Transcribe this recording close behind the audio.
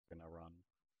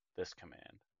this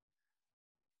command.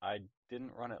 I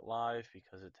didn't run it live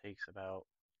because it takes about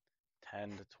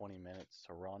 10 to 20 minutes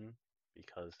to run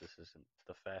because this isn't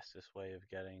the fastest way of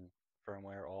getting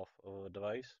firmware off of a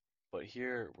device. But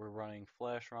here we're running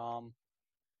flash ROM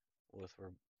with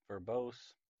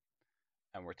verbose,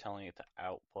 and we're telling it to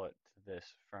output to this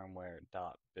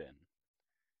firmware.bin.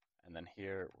 And then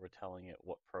here we're telling it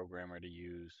what programmer to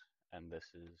use, and this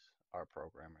is our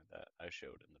programmer that I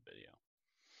showed in the video.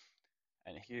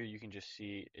 And here you can just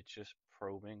see it's just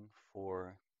probing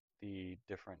for the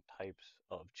different types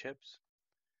of chips,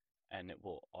 and it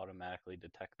will automatically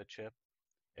detect the chip.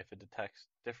 If it detects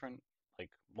different,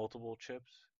 like multiple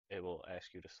chips, it will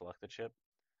ask you to select the chip.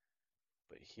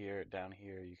 But here, down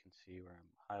here, you can see where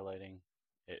I'm highlighting,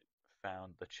 it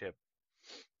found the chip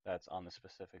that's on the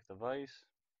specific device,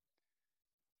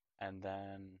 and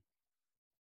then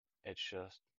it's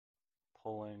just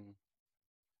pulling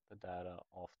the data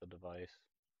off the device.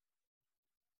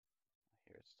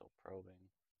 Here it's still probing,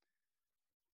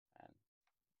 and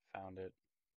found it.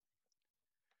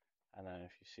 And then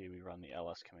if you see we run the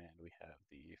ls command, we have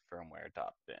the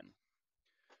firmware.bin.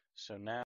 So now